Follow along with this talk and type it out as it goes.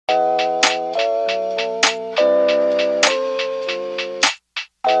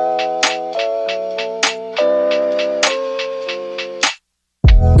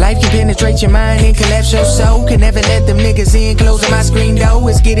Infiltrate your mind and collapse your soul. Can never let them niggas in, closing my screen door.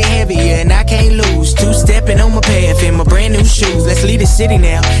 It's getting heavier and I can't lose. Two-stepping on my path in my brand new shoes. Let's leave the city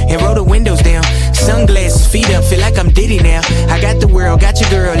now and roll the windows down. Sunglasses, feet up, feel like I'm Diddy now. I got the world, got your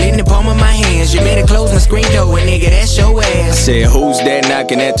girl in the palm of my hands. You better close my screen door, and nigga, that's your ass. I said, who's that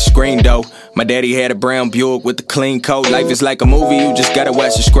knocking at the screen door? My daddy had a brown Buick with a clean coat. Life is like a movie, you just gotta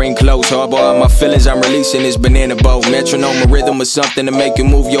watch the screen close. Hardball all my feelings, I'm releasing this banana boat. Metronome, a rhythm or something to make you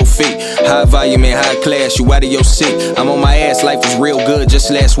move your feet. High volume and high class, you out of your seat. I'm on my ass, life was real good just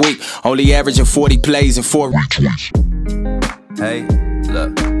last week. Only averaging 40 plays and 4 retweets. Hey,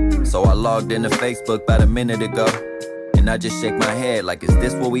 look, so I logged into Facebook about a minute ago, and I just shake my head like, is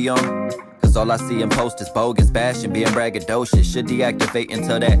this what we on? Cause all I see in posts is bogus bashing, being braggadocious. Should deactivate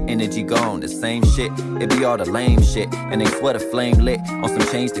until that energy gone. The same shit, it be all the lame shit. And they sweat a flame lit on some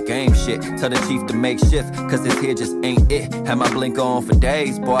change the game shit. Tell the chief to make shift, cause this here just ain't it. Had my blink on for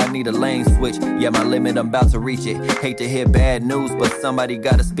days, boy I need a lane switch. Yeah, my limit, I'm about to reach it. Hate to hear bad news, but somebody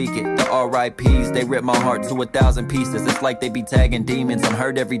gotta speak it. The RIPs, they rip my heart to 1,000 pieces. It's like they be tagging demons. I'm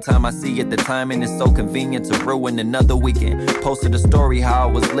hurt every time I see it. The timing is so convenient to ruin another weekend. Posted a story how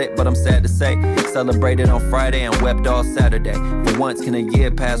I was lit, but I'm sad to say celebrated on Friday and wept all Saturday. For once can a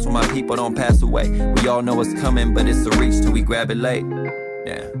year pass when my people don't pass away? We all know it's coming, but it's a reach till we grab it late.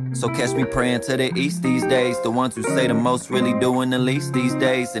 Yeah. So catch me praying to the east these days. The ones who say the most really doing the least these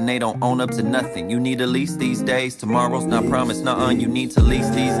days, and they don't own up to nothing. You need a lease these days. Tomorrow's not promised, nuh-uh, you need to lease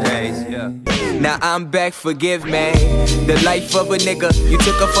these days. Yeah. Now I'm back, forgive me. The life of a nigga. You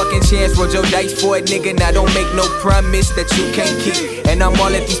took a fucking chance, rolled your dice for a nigga. Now don't make no promise that you can't keep. And I'm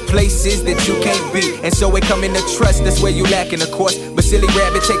all at these places that you can't be. And so it come into trust, that's where you lacking, of course. But silly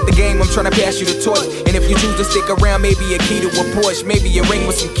rabbit, take the game, I'm trying to pass you the torch. And if you choose to stick around, maybe a key to a Porsche, maybe a ring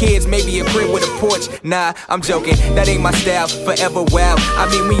with some kids, maybe a crib with a porch. Nah, I'm joking, that ain't my style, forever wow. I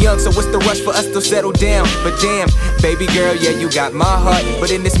mean, we young, so what's the rush for us to settle down? But damn, baby girl, yeah, you got my heart.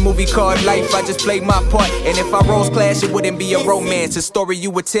 But in this movie called life, I just played my part. And if our roles clash, it wouldn't be a romance. A story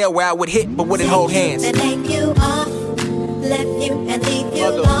you would tell where I would hit, but wouldn't hold hands. They take you off, left you and leave you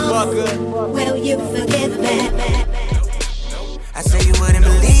alone. Will you forgive me? I say you wouldn't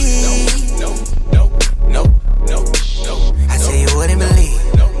believe. No. I say you wouldn't believe.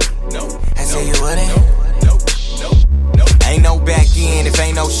 I say you wouldn't. Ain't no back end if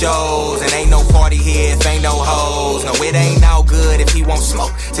ain't no shows, and ain't no party here if ain't no hoes. No, it ain't all good if he won't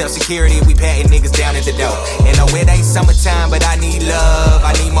smoke. Tell security we patting niggas down at the door. And no, it ain't summertime, but I need love.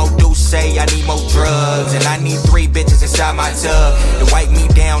 I need more Douce, I need more drugs, and I need 3 bitches inside my tub to wipe me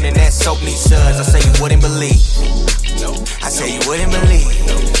down in that soap me suds. I say you wouldn't believe. I say you wouldn't believe.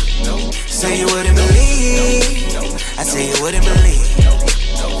 Say you wouldn't believe. I say you wouldn't believe.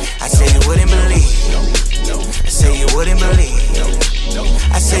 I say you wouldn't believe. I say you wouldn't believe.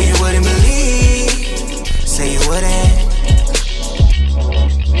 I say you wouldn't believe. Say you wouldn't.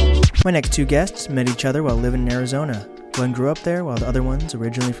 My next 2 guests met each other while living in Arizona. One grew up there while the other one's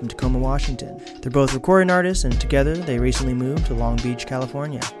originally from Tacoma, Washington. They're both recording artists, and together they recently moved to Long Beach,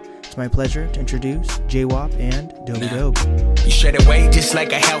 California. It's my pleasure to introduce J-Wop and Dobie Dope. You shut away just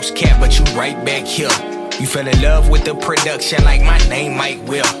like a house cat, but you right back here. You fell in love with the production like my name Mike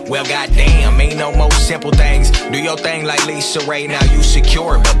Will. Well, goddamn, ain't no more simple things. Do your thing like Lisa Ray, now you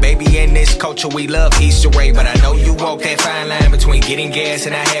secure. But baby, in this culture we love Issa Rae. But I know you walk that fine line between getting gas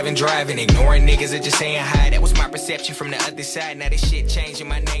and I haven't driving. Ignoring niggas that just saying hi. That was my perception from the other side. Now this shit changing,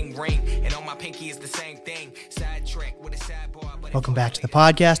 my name ring. And on my pinky is the same thing. Sidetrack with a sidebar. Welcome back to the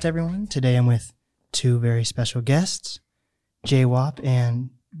podcast, everyone. Today I'm with 2 very special guests, J-Wop and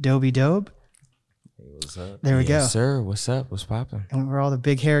Dobie Dope. What's up? There we go. Yes, sir. What's up? What's poppin'? And we're all the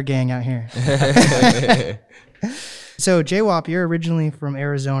big hair gang out here. So, J-Wop, you're originally from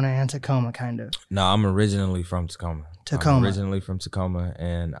Arizona and Tacoma, kind of. No, I'm originally from Tacoma. I'm originally from Tacoma,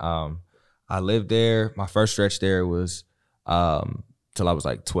 and I lived there. My first stretch there was till I was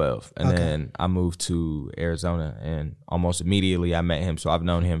like 12, and then I moved to Arizona, and almost immediately I met him. So I've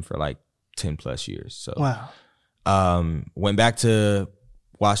known him for like 10 plus years. So wow. Went back to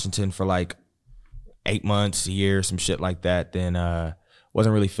Washington for like 8 months, a year, some shit like that. Then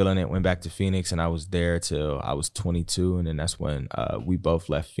wasn't really feeling it. Went back to Phoenix, and I was there till I was 22, and then that's when we both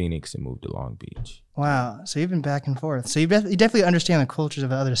left Phoenix and moved to Long Beach. Wow. So you've been back and forth. So you definitely understand the cultures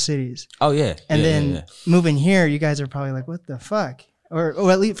of other cities. Oh yeah. And then moving here, you guys are probably like, what the fuck?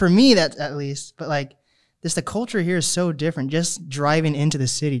 Or at least for me, that's at least. But like, the culture here is so different. Just driving into the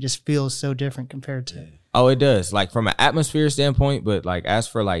city just feels so different compared to. Oh, it does. Like from an atmosphere standpoint, but like as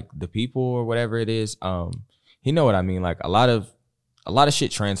for like the people or whatever it is, you know what I mean? Like a lot of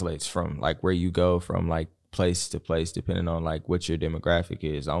shit translates from like where you go from like place to place depending on like what your demographic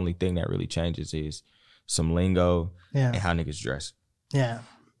is. The only thing that really changes is some lingo and how niggas dress. Yeah.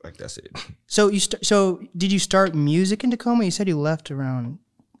 Like that's it. So so did you start music in Tacoma? You said you left around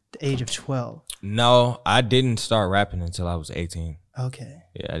the age of 12. No, I didn't start rapping until I was 18. Okay.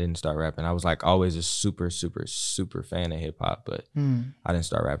 Yeah, I didn't start rapping. I was like always a super fan of hip hop, but I didn't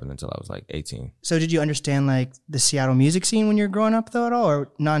start rapping until I was like 18. So did you understand like the Seattle music scene when you were growing up though at all,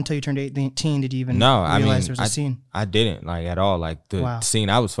 or not until you turned 18 did you even realize there was a scene? I didn't like at all. Like the scene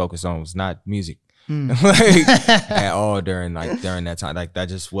I was focused on was not music. Mm. Like at all during that time. Like that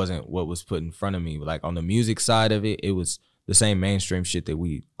just wasn't what was put in front of me. Like on the music side of it, it was the same mainstream shit that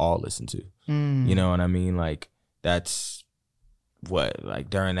we all listen to. You know what I mean? Like that's what, like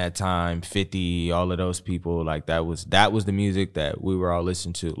during that time, 50, all of those people, like that was the music that we were all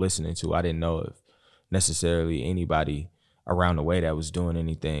listening to. I didn't know of necessarily anybody around the way that was doing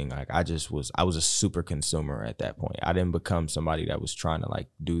anything. Like I was a super consumer at that point. I didn't become somebody that was trying to like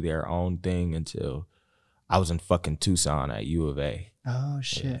do their own thing until I was in fucking Tucson at U of A. Oh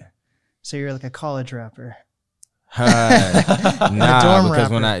shit. Yeah. So you're like a college rapper. Nah, because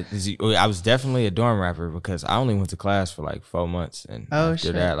when I was definitely a dorm rapper because I only went to class for like 4 months, and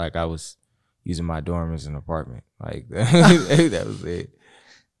after that, like I was using my dorm as an apartment. Like that was it.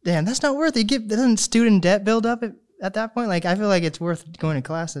 Damn, that's not worth it. Doesn't student debt build up at that point? Like I feel like it's worth going to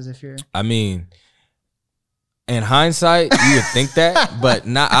classes if you're. I mean, in hindsight, you would think that, but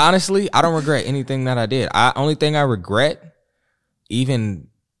not honestly. I don't regret anything that I did. Only thing I regret, even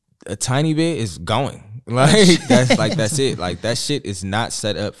a tiny bit, is going. Like that's it. Like that shit is not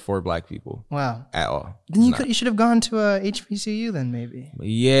set up for black people. Wow. At all. Then you should have gone to a HBCU then maybe.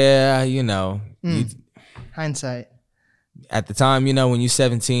 Yeah, you know. Hindsight. At the time, you know, when you're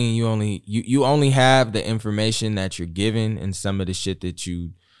 17, you only have the information that you're given and some of the shit that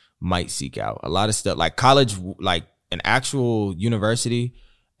you might seek out. A lot of stuff like college, like an actual university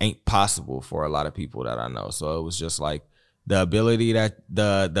ain't possible for a lot of people that I know. So it was just like the ability that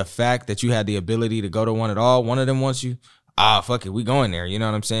the fact that you had the ability to go to one at all. One of them wants you, fuck it, we going there. You know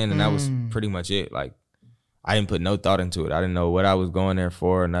what I'm saying? And that was pretty much it. Like I didn't put no thought into it. I didn't know what I was going there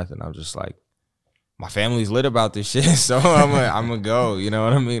for or nothing. I was just like, my family's lit about this shit, so I'm gonna go. You know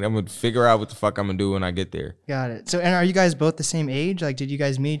what I mean? I'm gonna figure out what the fuck I'm gonna do when I get there. Got it. So, and are you guys both the same age? Like, did you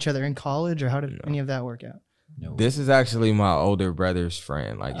guys meet each other in college, or how did any of that work out? No. This is actually my older brother's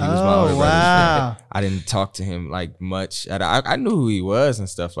friend. Like he was my older brother's friend. I didn't talk to him like much. I knew who he was and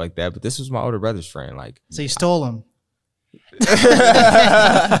stuff like that, but this was my older brother's friend. Like, so you stole him?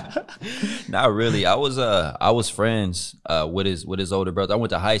 Not really. I was friends with his older brother. I went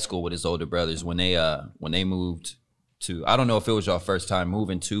to high school with his older brothers when they moved to, I don't know if it was your first time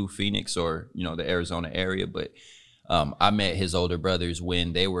moving to Phoenix or, you know, the Arizona area, but I met his older brothers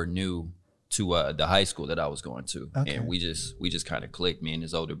when they were new to the high school that I was going to. Okay. And we just kind of clicked, me and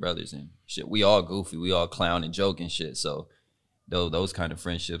his older brothers, and shit. We all goofy, we all clown and joke and shit. So those kind of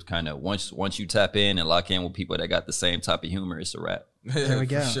friendships, kind of once you tap in and lock in with people that got the same type of humor, it's a wrap. There we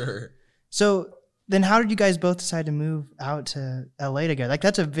go. For sure. So then how did you guys both decide to move out to LA together? Like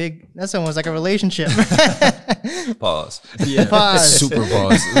that's almost like a relationship. Pause. Yeah. Pause. Super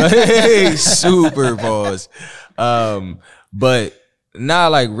pause. Super pause. But nah,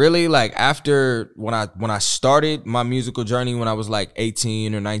 like really, like after when I started my musical journey when I was like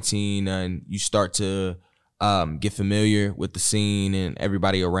 18 or 19, and you start to get familiar with the scene and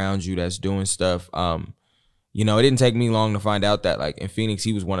everybody around you that's doing stuff. You know, it didn't take me long to find out that like in Phoenix,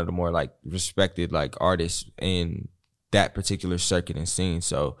 he was one of the more like respected like artists in that particular circuit and scene.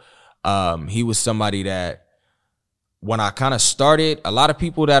 So he was somebody that when I kind of started, a lot of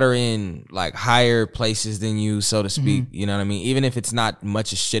people that are in like higher places than you, so to speak, you know what I mean? Even if it's not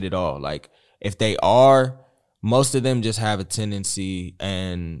much of shit at all, like if they are, most of them just have a tendency,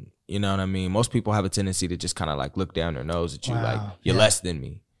 and you know what I mean? Most people have a tendency to just kind of like look down their nose at you, like you're less than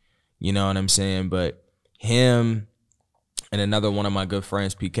me. You know what I'm saying? But him and another one of my good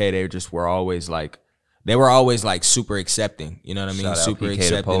friends, PK, they were always like super accepting. You know what I mean? Shout super out PK,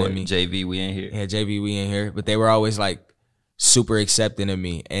 accepting of me. JV, we ain't here. Yeah, JV, we ain't here. But they were always like super accepting of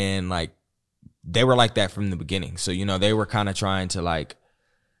me. And like they were like that from the beginning. So, you know, they were kind of trying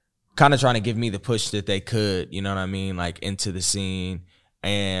to give me the push that they could, you know what I mean? Like into the scene.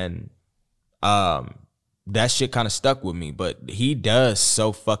 And that shit kind of stuck with me. But he does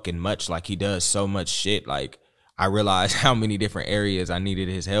so fucking much. Like he does so much shit. Like I realized how many different areas I needed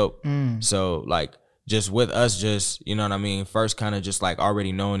his help. So like just with us, just, you know what I mean? First kind of just like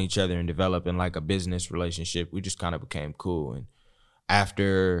already knowing each other and developing like a business relationship, we just kind of became cool. And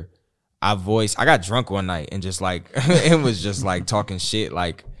after I got drunk one night and just like, it was just like talking shit.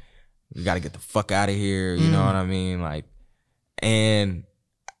 Like you got to get the fuck out of here. You know what I mean? Like, and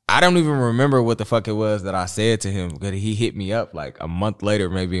I don't even remember what the fuck it was that I said to him, because he hit me up like a month later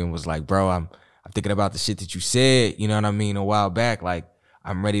maybe and was like, bro, I'm thinking about the shit that you said, you know what I mean, a while back. Like,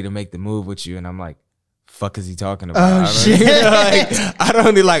 I'm ready to make the move with you. And I'm like, fuck is he talking about? Shit.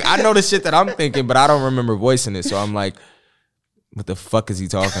 Like, I know the shit that I'm thinking, but I don't remember voicing it. So I'm like, what the fuck is he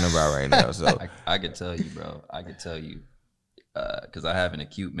talking about right now? So I could tell you, bro. I could tell you, because I have an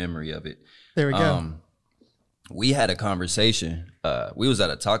acute memory of it. There we go. We had a conversation. We was at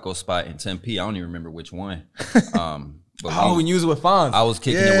a taco spot in Tempe. I don't even remember which one. But when you was with Fonz. I was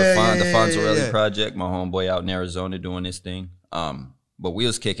kicking it with Fonz, the Fonzarelli Project, my homeboy out in Arizona doing this thing. But we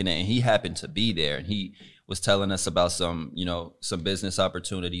was kicking it, and he happened to be there, and he was telling us about some business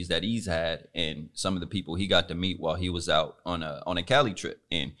opportunities that he's had, and some of the people he got to meet while he was out on a Cali trip.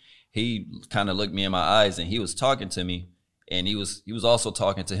 And he kind of looked me in my eyes, and he was talking to me, and he was also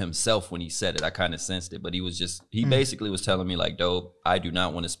talking to himself when he said it. I kind of sensed it, but he basically was telling me like, "Dope, I do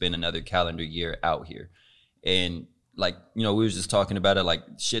not want to spend another calendar year out here." And like, we was just talking about it, like,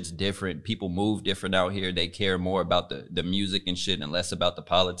 shit's different. People move different out here. They care more about the music and shit and less about the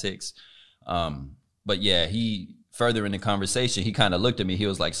politics. But yeah, he further in the conversation, he kind of looked at me. He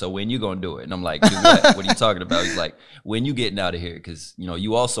was like, "So when you gonna do it?" And I'm like, "Do what? What are you talking about?" He's like, "When you getting out of here? Because,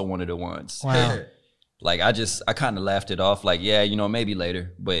 you also one of the ones." Wow. Like, I kind of laughed it off. Like, yeah, maybe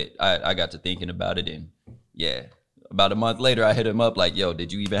later. But I got to thinking about it, and yeah. About a month later, I hit him up like, "Yo,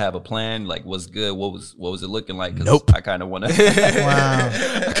 did you even have a plan? Like, what's good? What was it looking like?" Because nope. I kind of want to. Wow.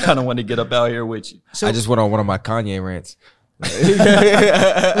 I kind of want to get up out here with you. So, I just went on one of my Kanye rants.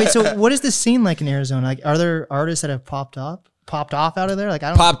 Wait, so what is the scene like in Arizona? Like, are there artists that have popped off out of there? Like, I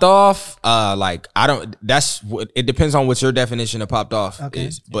don't popped off. Like, I don't. That's what it depends on what your definition of popped off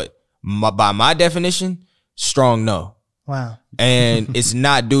is. But by my definition, strong no. Wow. And it's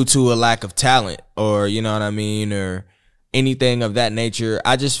not due to a lack of talent or, you know what I mean, or anything of that nature.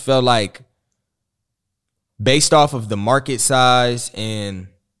 I just felt like based off of the market size and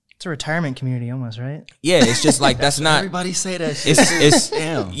it's a retirement community almost, right? Yeah, it's just like that's not everybody say that shit. It's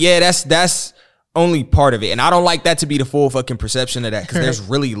damn. Yeah, that's only part of it. And I don't like that to be the full fucking perception of that, because there's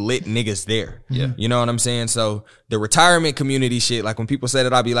really lit niggas there. Yeah. You know what I'm saying? So the retirement community shit, like when people say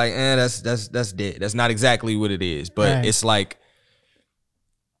that, I'll be like, that's dead. That's not exactly what it is. But It's like,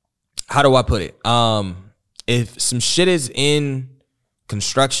 how do I put it? If some shit is in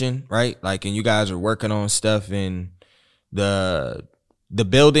construction, right? Like, and you guys are working on stuff and the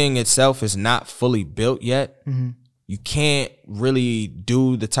building itself is not fully built yet, you can't really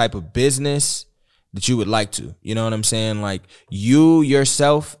do the type of business that you would like to. You know what I'm saying? Like, you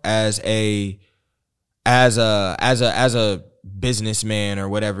yourself as a businessman or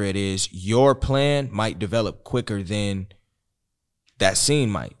whatever it is, your plan might develop quicker than that scene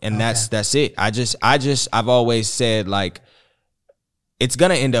might. And that's it. I've always said, like, it's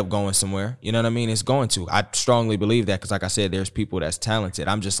gonna end up going somewhere. You know what I mean? It's going to. I strongly believe that, because like I said, there's people that's talented.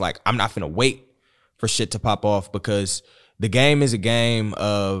 I'm just like, I'm not gonna wait for shit to pop off, because the game is a game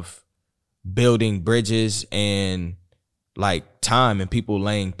of building bridges and like time and people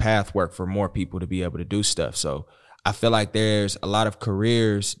laying path work for more people to be able to do stuff. So I feel like there's a lot of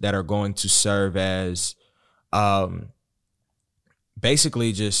careers that are going to serve as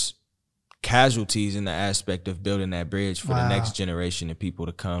basically just casualties in the aspect of building that bridge for the next generation of people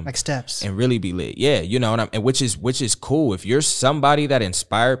to come, like steps, and really be lit. Yeah, you know what and which is cool. If you're somebody that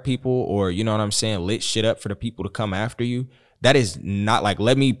inspired people, or you know what I'm saying, lit shit up for the people to come after you, that is not, like,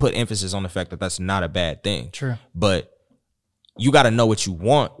 let me put emphasis on the fact that that's not a bad thing. True. But you got to know what you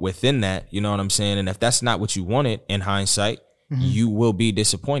want within that, you know what I'm saying? And if that's not what you wanted in hindsight, you will be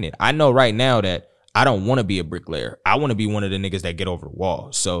disappointed. I know right now that I don't want to be a bricklayer. I want to be one of the niggas that get over the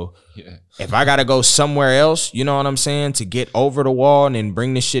wall. So if I got to go somewhere else, you know what I'm saying, to get over the wall and then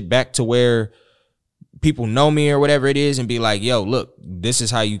bring this shit back to where people know me or whatever it is and be like, yo, look, this is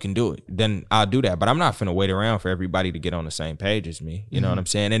how you can do it, then I'll do that. But I'm not finna wait around for everybody to get on the same page as me. You know what I'm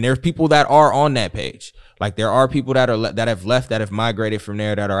saying? And there's people that are on that page. Like, there are people that have left, that have migrated from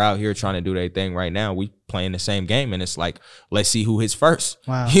there, that are out here trying to do their thing right now. We playing the same game, and it's like, let's see who hits first.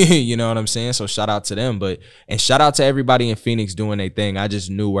 Wow. You know what I'm saying? So shout out to them. And shout out to everybody in Phoenix doing their thing. I just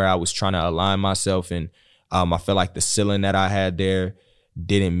knew where I was trying to align myself, and I feel like the ceiling that I had there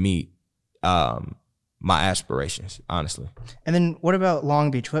didn't meet my aspirations, honestly. And then what about Long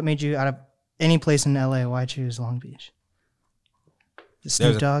Beach? What made you, out of any place in LA, why choose Long Beach? The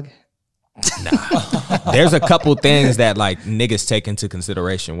Snoop Dogg? Nah. There's a couple things that like niggas take into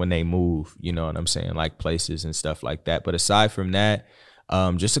consideration when they move, you know what I'm saying? Like places and stuff like that. But aside from that,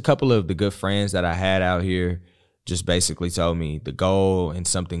 just a couple of the good friends that I had out here just basically told me the goal and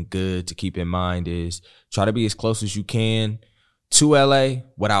something good to keep in mind is try to be as close as you can to LA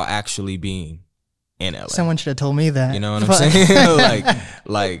without actually being in LA. Someone should have told me that. You know what I'm saying?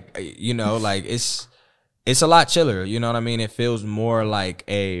 like you know, like it's a lot chiller. You know what I mean? It feels more like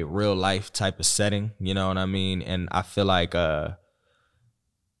a real life type of setting. You know what I mean? And I feel like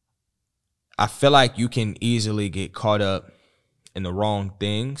you can easily get caught up in the wrong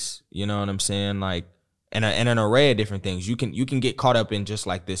things. You know what I'm saying? Like, and an array of different things. You can get caught up in just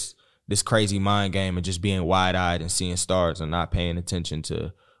like this crazy mind game of just being wide eyed and seeing stars and not paying attention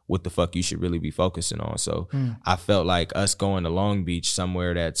to what the fuck you should really be focusing on. So I felt like us going to Long Beach,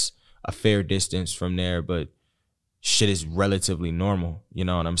 somewhere that's a fair distance from there, but shit is relatively normal. You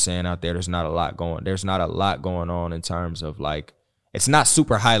know what I'm saying? Out there, there's not a lot going on in terms of like, it's not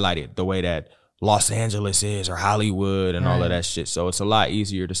super highlighted the way that Los Angeles is or Hollywood and all of that shit. So it's a lot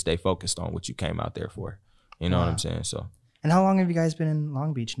easier to stay focused on what you came out there for. You know what I'm saying? So. And how long have you guys been in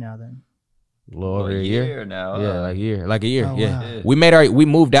Long Beach now then? A little over a year now. Yeah, like a year. Oh, yeah. Wow. We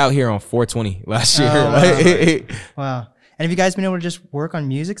moved out here on 420 last year. Wow. And have you guys been able to just work on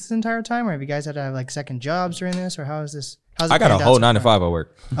music this entire time, or have you guys had to have like second jobs during this, or how is this? I got a whole 9 to 5 I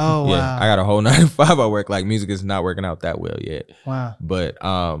work. Oh, wow. Yeah, I got a whole 9 to 5 I work. Like, music is not working out that well yet. Wow. But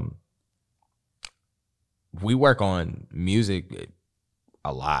we work on music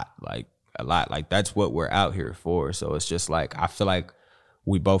a lot. Like that's what we're out here for. So it's just like, I feel like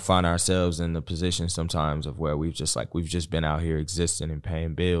we both find ourselves in the position sometimes of where we've just been out here existing and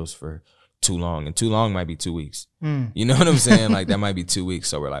paying bills for too long, and too long might be 2 weeks. You know what I'm saying? Like, that might be 2 weeks.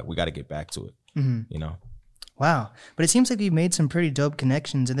 So we're like, we got to get back to it. You know? Wow. But it seems like you made some pretty dope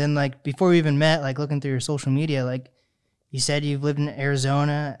connections. And then like before we even met, like looking through your social media, like you said you've lived in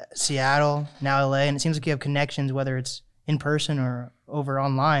Arizona, Seattle, now LA, and it seems like you have connections, whether it's in person or over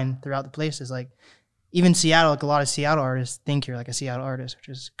online throughout the places. Like even Seattle, like a lot of Seattle artists think you're like a Seattle artist, which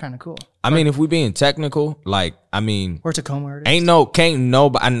is kind of cool. I mean, if we being technical, like, or Tacoma artist. Can't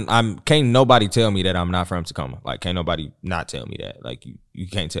nobody tell me that I'm not from Tacoma. Like, can't nobody not tell me that. Like, you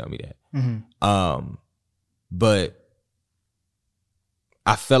can't tell me that. But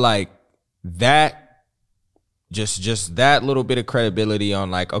I feel like that just that little bit of credibility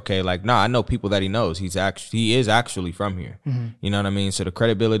on like, okay, like, nah, I know people that he knows. He is actually from here. You know what I mean? So the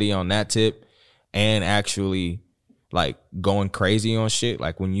credibility on that tip, and actually like going crazy on shit,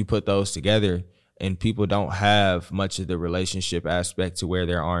 like when you put those together and people don't have much of the relationship aspect to where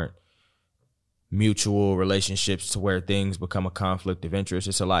there aren't mutual relationships to where things become a conflict of interest,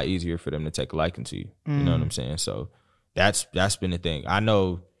 it's a lot easier for them to take a liking to you. You know what I'm saying? So that's been the thing. I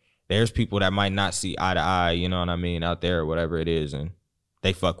know there's people that might not see eye to eye, you know what I mean, out there or whatever it is, and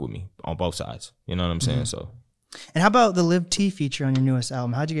they fuck with me on both sides. You know what I'm saying? So. And how about the Liv T feature on your newest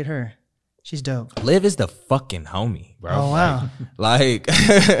album? How'd you get her? She's dope. Liv is the fucking homie, bro. Oh, wow. Like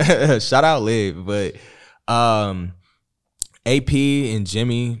shout out Liv. But AP and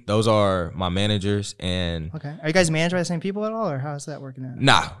Jimmy, those are my managers. And okay, are you guys managed by the same people at all, or how's that working out?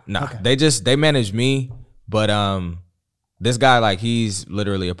 Nah. Okay. They manage me, but this guy, like, he's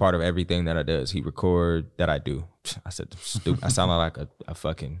literally a part of everything that I does. He record that I do. I said stupid. I sound like a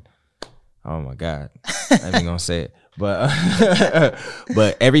fucking, oh my God. I ain't even gonna say it. But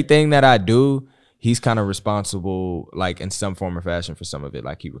everything that I do, he's kind of responsible, like, in some form or fashion for some of it.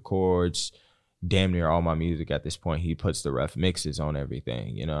 Like, he records damn near all my music at this point. He puts the rough mixes on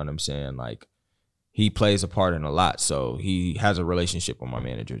everything. You know what I'm saying? Like, he plays a part in a lot. So he has a relationship with my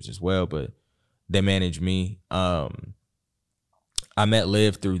managers as well, but they manage me. I met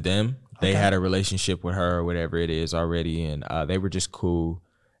Liv through them. They had a relationship with her or whatever it is already, and they were just cool.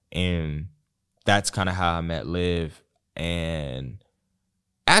 And that's kind of how I met Liv. And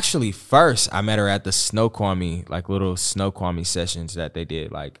actually, first, I met her at the Snoqualmie, like little Snoqualmie sessions that they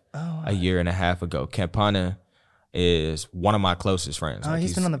did like a year and a half ago. Campana is one of my closest friends. Oh, like,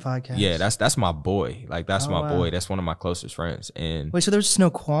 he's been on the podcast. Yeah, that's my boy. Like, that's my boy. That's one of my closest friends. And wait, so there's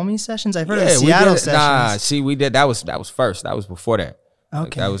Snoqualmie sessions? I've heard of Seattle sessions. Nah, see, we did. That was first. That was before that. Okay,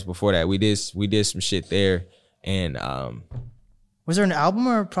 like, that was before that. We did some shit there, and was there an album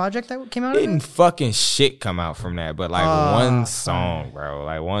or a project that came out of it? Didn't fucking shit come out from that, but like one song, bro.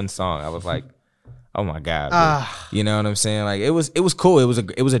 Like one song. I was like, oh my God. You know what I'm saying? Like, it was cool. It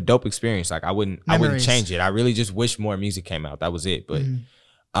was a dope experience. Like, I wouldn't change it. I really just wish more music came out. That was it. But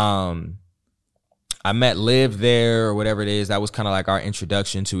I met Liv there or whatever it is. That was kind of like our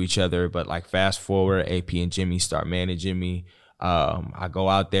introduction to each other. But like, fast forward, AP and Jimmy start managing me. I go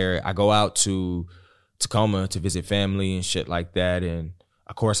out there. I go out to Tacoma to visit family and shit like that, and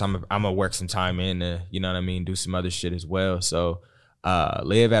of course I'm gonna work some time in to, you know what I mean, do some other shit as well. So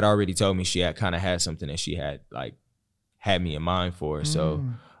Liv had already told me she had kind of had something that she had like had me in mind for. So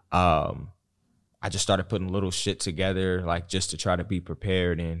I just started putting little shit together, like just to try to be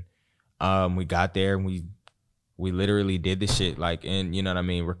prepared. And we got there and we literally did the shit, like, and you know what I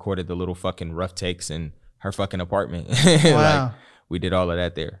mean, recorded the little fucking rough takes in her fucking apartment. Wow. Like, we did all of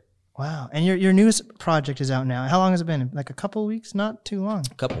that there. Wow. And your newest project is out now. How long has it been? Like a couple of weeks? Not too long.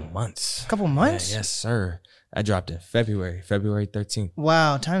 A couple months. A couple months? Yeah, yes, sir. I dropped in February 13th.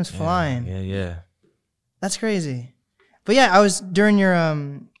 Wow, time's flying. Yeah. That's crazy. But yeah, I was during your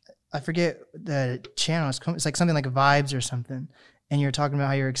I forget the channel. It's like something like Vibes or something, and you're talking about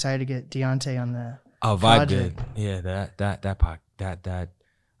how you're excited to get Deontay on the Vibe project. Good. Yeah, that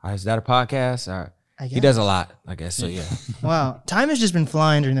is that a podcast? I guess. He does a lot, I guess. So yeah. Wow, time has just been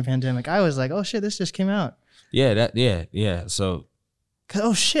flying during the pandemic. I was like, oh shit, this just came out. Yeah. So.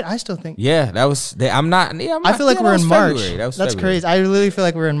 Oh shit, I still think. Yeah, that was. I'm not. Yeah, I feel like we're in March. That's February. Crazy. I literally feel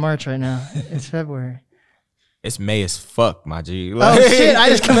like we're in March right now. It's February. It's May as fuck, my G. Like, oh shit, I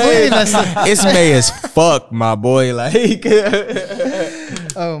just completely messed up. It's May as fuck, my boy. Like,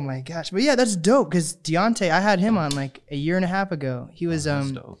 oh my gosh, but yeah, that's dope. Because Deontay, I had him on like a year and a half ago. He was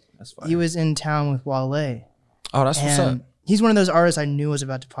That's dope. That's fine. he was in town with Wale. Oh, that's what's up. He's one of those artists I knew was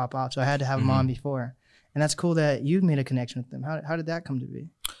about to pop off, so I had to have him on before. And that's cool that you've made a connection with them. How did that come to be?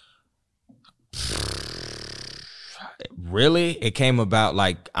 Really, it came about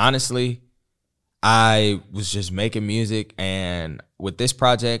like, honestly, I was just making music, and with this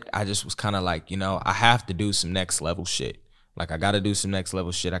project, I just was kind of like, you know, I have to do some next level shit. Like, I got to do some next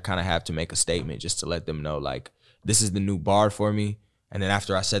level shit. I kind of have to make a statement just to let them know, like, this is the new bar for me. And then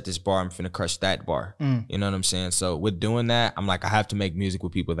after I set this bar, I'm finna crush that bar. You know what I'm saying? So with doing that, I'm like, I have to make music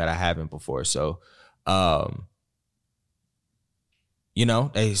with people that I haven't before. So, you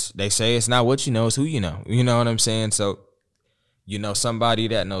know, they say it's not what you know, it's who you know. You know what I'm saying? So, you know, somebody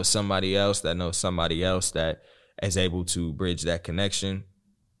that knows somebody else that knows somebody else that is able to bridge that connection.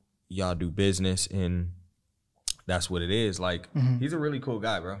 Y'all do business, and that's what it is. Like, he's a really cool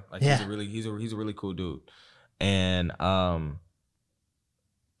guy, bro. Like, he's a really cool dude. And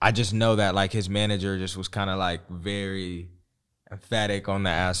I just know that like his manager just was kind of like very emphatic on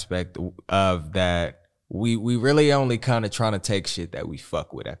the aspect of that. We really only kind of trying to take shit that we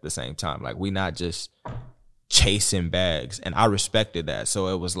fuck with at the same time. Like, we not just chasing bags. And I respected that. So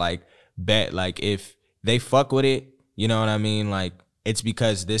it was like, bet, like, if they fuck with it, you know what I mean? Like, it's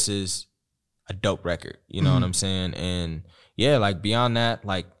because this is a dope record. You know what I'm saying? And yeah, like, beyond that,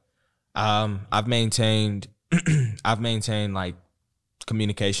 like, I've maintained like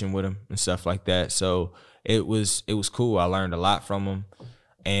communication with him and stuff like that. So it was cool. I learned a lot from him,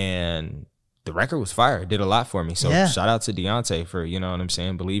 and the record was fire. It did a lot for me. So shout out to Deontay for, you know what I'm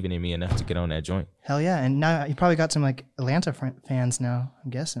saying, believing in me enough to get on that joint. Hell yeah. And now you probably got some like Atlanta fans now,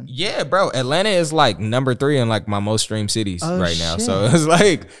 I'm guessing. Yeah, bro. Atlanta is like number 3 in like my most streamed cities right now. Shit. So it's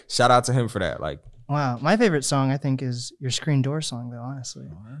like, shout out to him for that. Like, wow. My favorite song, I think, is your Screen Door song, though, honestly.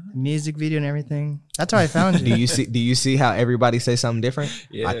 The music video and everything. That's how I found you. Do you see how everybody say something different?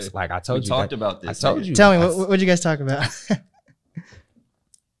 Yeah. I told we you. Talked about this. I told you. Tell me, what'd you guys talk about?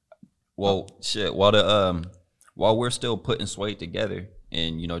 Well, shit. While we're still putting Sway together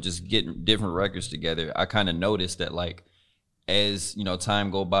and, you know, just getting different records together, I kind of noticed that, like, as, you know,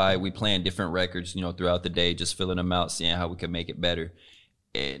 time go by, we playing different records, you know, throughout the day, just filling them out, seeing how we can make it better.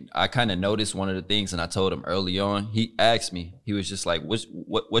 And I kind of noticed one of the things, and I told him early on, he asked me, he was just like,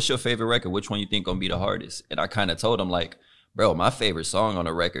 what's your favorite record? Which one you think gonna be the hardest? And I kind of told him, like, bro, my favorite song on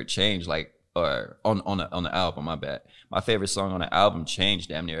a record changed, like, or on the album, my bad. My favorite song on the album changed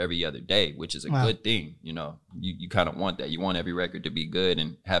damn near every other day, which is a good thing. You know, you kind of want that. You want every record to be good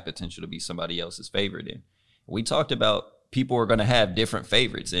and have potential to be somebody else's favorite. And we talked about people are going to have different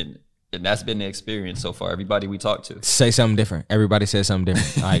favorites, and that's been the experience so far. Everybody we talked to say something different. Everybody says something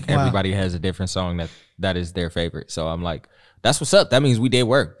different. Like, everybody has a different song that is their favorite. So I'm like, that's what's up. That means we did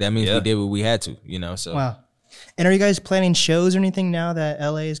work. That means we did what we had to, you know? So wow. And are you guys planning shows or anything now that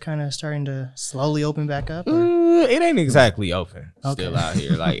LA is kind of starting to slowly open back up? It ain't exactly open still out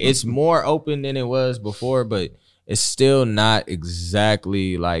here. Like, it's more open than it was before, but it's still not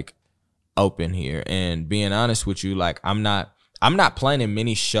exactly like open here. And being honest with you, like, I'm not planning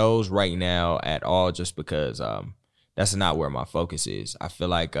many shows right now at all, just because that's not where my focus is. I feel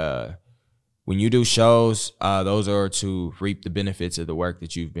like when you do shows, those are to reap the benefits of the work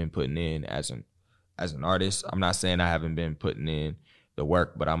that you've been putting in as an artist. I'm not saying I haven't been putting in the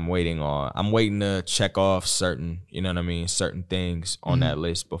work, but I'm waiting to check off certain, you know what I mean, certain things on that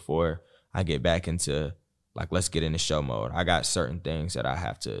list before I get back into, like, let's get into show mode. I got certain things that I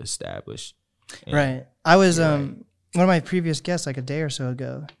have to establish. Right. I was one of my previous guests, like a day or so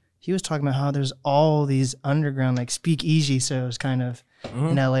ago, he was talking about how there's all these underground, like speakeasy shows kind of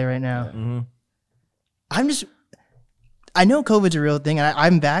in LA right now. I know COVID's a real thing, and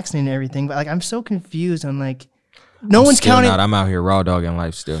I'm vaccinated and everything, but like I'm so confused on like, one's counting. I'm out here raw dogging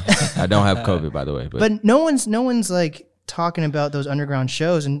life still. I don't have COVID, by the way. But no one's like talking about those underground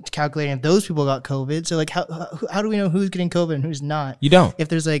shows and calculating if those people got COVID. So like, how do we know who's getting COVID and who's not? You don't. If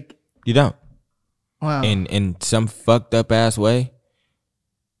there's like, you don't. Wow. In some fucked up ass way,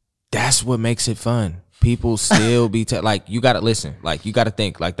 that's what makes it fun. People still be like, you gotta listen, like you gotta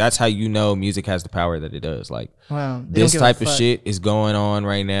think, like that's how you know music has the power that it does. Like, wow, this type of shit is going on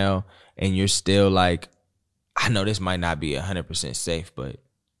right now, and you're still like, I know this might not be 100% safe, but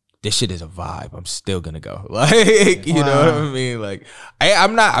this shit is a vibe. I'm still gonna go. Like, you know what I mean? Like,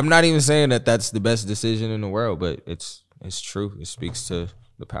 I'm not even saying that that's the best decision in the world, but it's true. It speaks to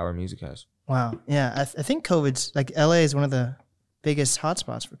the power music has. Wow. Yeah, I think COVID's like LA is one of the biggest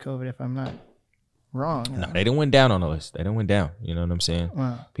hotspots for COVID, if I'm not wrong. No, they didn't went down on the list. They didn't went down. You know what I'm saying?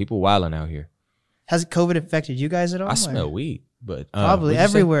 Wow. People wilding out here. Has COVID affected you guys at all? I smell weed, but probably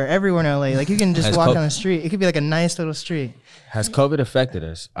everywhere in LA. Like you can just walk on the street. It could be like a nice little street. Has COVID affected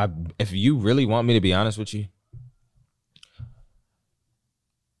us? If you really want me to be honest with you,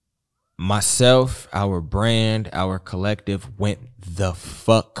 myself, our brand, our collective went the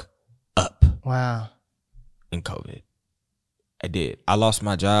fuck up. Wow. In COVID. I did. I lost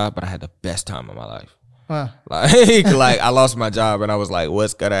my job, but I had the best time of my life. Wow. Like I lost my job and I was like,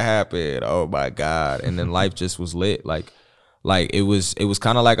 what's gonna happen? Oh my God. And then life just was lit. Like it was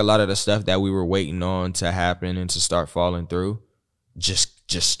kind of like a lot of the stuff that we were waiting on to happen and to start falling through just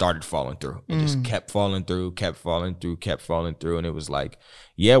started falling through. It just kept falling through. And it was like,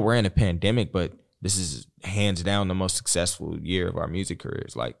 yeah, we're in a pandemic, but this is hands down the most successful year of our music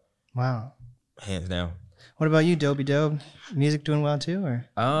careers. Like, wow. Hands down. What about you, Dopey Dope? Music doing well too, or?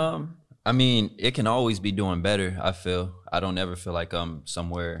 I mean, it can always be doing better. I feel I don't ever feel like I'm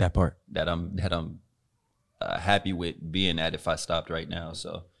somewhere that part that I'm happy with being at if I stopped right now.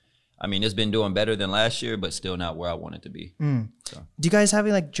 So, I mean, it's been doing better than last year, but still not where I want it to be. So. Do you guys have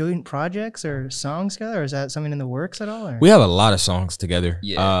any like joint projects or songs together, or is that something in the works at all? Or? We have a lot of songs together.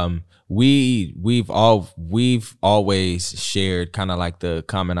 Yeah. We've always shared kind of like the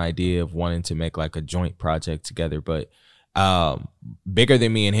common idea of wanting to make like a joint project together, but bigger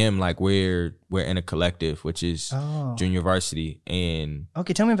than me and him, like we're in a collective, which is Junior Varsity. And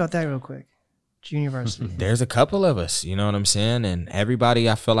okay, tell me about that real quick. Junior Varsity. There's a couple of us, you know what I'm saying, and everybody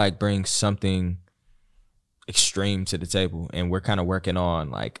I feel like brings something extreme to the table, and we're kind of working on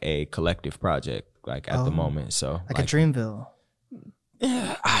like a collective project like at the moment. So like a Dreamville.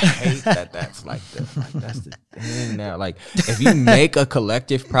 Yeah, I hate that. That's the thing now. Like, if you make a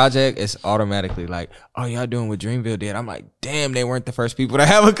collective project, it's automatically like, oh, y'all doing what Dreamville did. I'm like, damn, they weren't the first people to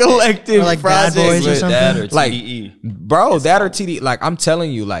have a collective or like project. Bad Boys or something. That or TDE. Like, bro, that or TDE. Like, I'm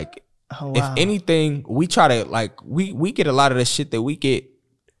telling you, like, if anything, we try to like we get a lot of the shit that we get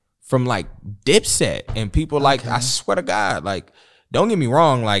from like Dipset and people like, I swear to God, like, don't get me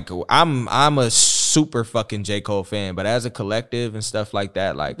wrong, like I'm a super fucking J. Cole fan, but as a collective and stuff like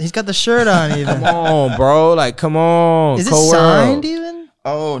that, like he's got the shirt on even. Come on, bro. Like, come on. Is it signed even?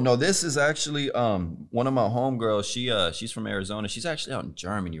 Oh no, this is actually one of my homegirls. She's from Arizona. She's actually out in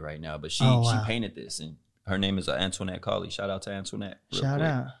Germany right now, but she painted this, and her name is Antoinette Colley. Shout out to Antoinette. Shout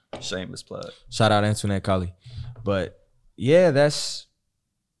out. Shameless plug. Shout out Antoinette Colley. But yeah, that's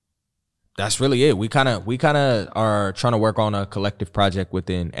really it. We kind of are trying to work on a collective project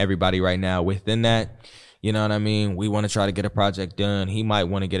within everybody right now. Within that, you know what I mean? We want to try to get a project done. He might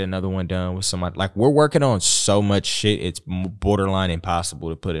want to get another one done with somebody. Like, we're working on so much shit, it's borderline impossible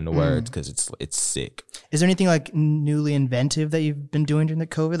to put into words because it's sick. Is there anything like newly inventive that you've been doing during the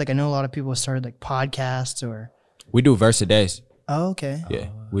COVID? Like, I know a lot of people started like podcasts or. We do verse a days. Oh, okay. Yeah,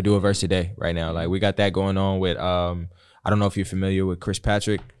 we do a verse a day right now. Like, we got that going on with I don't know if you're familiar with Chris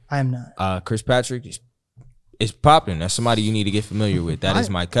Patrick. I am not. Chris Patrick is popping. That's somebody you need to get familiar with. That is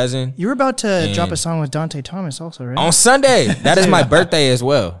my cousin. You were about to drop a song with Dante Thomas also, right? On Sunday. That is my birthday as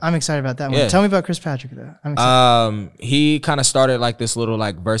well. I'm excited about that one. Yeah. Tell me about Chris Patrick though. I'm excited. He kind of started like this little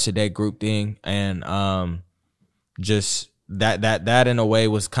like verse a day group thing, and just that in a way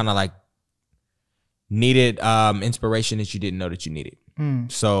was kind of like needed inspiration that you didn't know that you needed.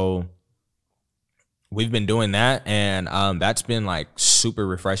 So we've been doing that, and that's been like super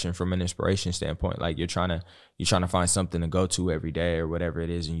refreshing from an inspiration standpoint. Like, you're trying to find something to go to every day or whatever it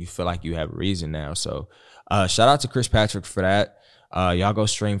is, and you feel like you have a reason now. So shout out to Chris Patrick for that. Y'all go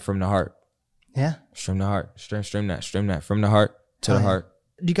stream From the Heart. Yeah. Stream the heart. Stream that. From the heart to the heart.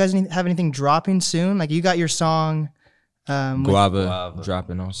 Do you guys have anything dropping soon? Like, you got your song Guava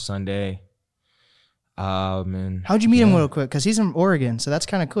dropping on Sunday. And how'd you meet him real quick? Because he's from Oregon, so that's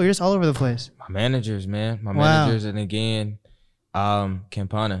kind of cool. You're just all over the place. My managers, man. Managers, and again,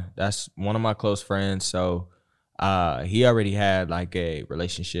 Campana. That's one of my close friends. So he already had like a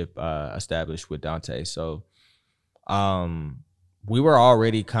relationship established with Dante. So we were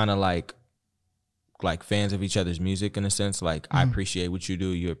already kind of like fans of each other's music in a sense. Like I appreciate what you do,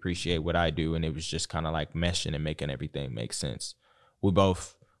 you appreciate what I do, and it was just kind of like meshing and making everything make sense. We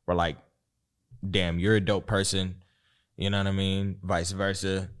both were like, damn, you're a dope person, you know what I mean? Vice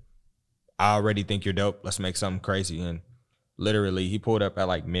versa. I already think you're dope. Let's make something crazy. And literally, he pulled up at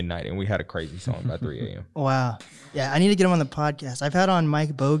like midnight, and we had a crazy song by 3 a.m. Wow. Yeah, I need to get him on the podcast. I've had on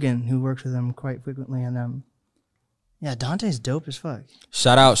Mike Bogan, who works with him quite frequently, and yeah, Dante's dope as fuck.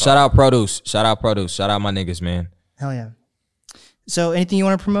 Shout out Produce. Shout out my niggas, man. Hell yeah. So, anything you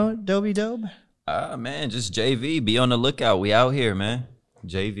want to promote, Dobie Dope? Man, just JV. Be on the lookout. We out here, man.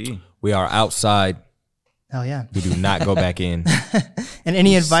 JV. We are outside. Hell yeah. We do not go back in. And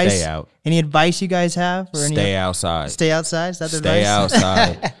any advice? Stay out. Any advice you guys have? Stay outside. Stay outside? Is that the advice? Stay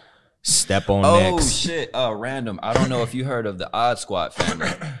outside. Step on necks. Oh, shit. Random. I don't know if you heard of the Odd Squad family.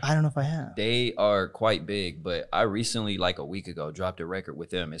 I don't know if I have. They are quite big, but I recently, like a week ago, dropped a record with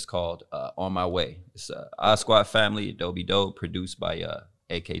them. It's called On My Way. It's Odd Squad family, Dobie Dope, produced by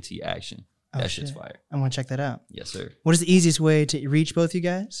AKT Action. That shit's fire. I'm going to check that out. Yes, sir. What is the easiest way to reach both you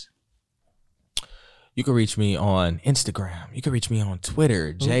guys? You can reach me on Instagram. You can reach me on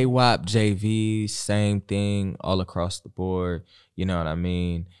Twitter. JWAPJV, same thing all across the board. You know what I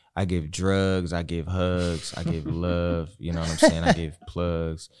mean? I give drugs, I give hugs, I give love. You know what I'm saying? I give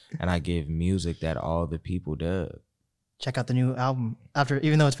plugs, and I give music that all the people dug. Check out the new album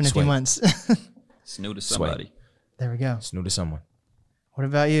even though it's been a few months. It's new to somebody. There we go. It's new to someone. What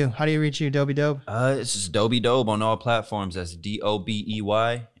about you? How do you reach you, Dobie Dope? It's just Dobie Dope on all platforms. That's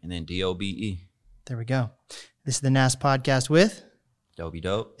DOBEY and then DOBE. There we go. This is the NAS podcast with Dobie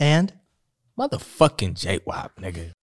Dope and motherfucking JWAP, nigga.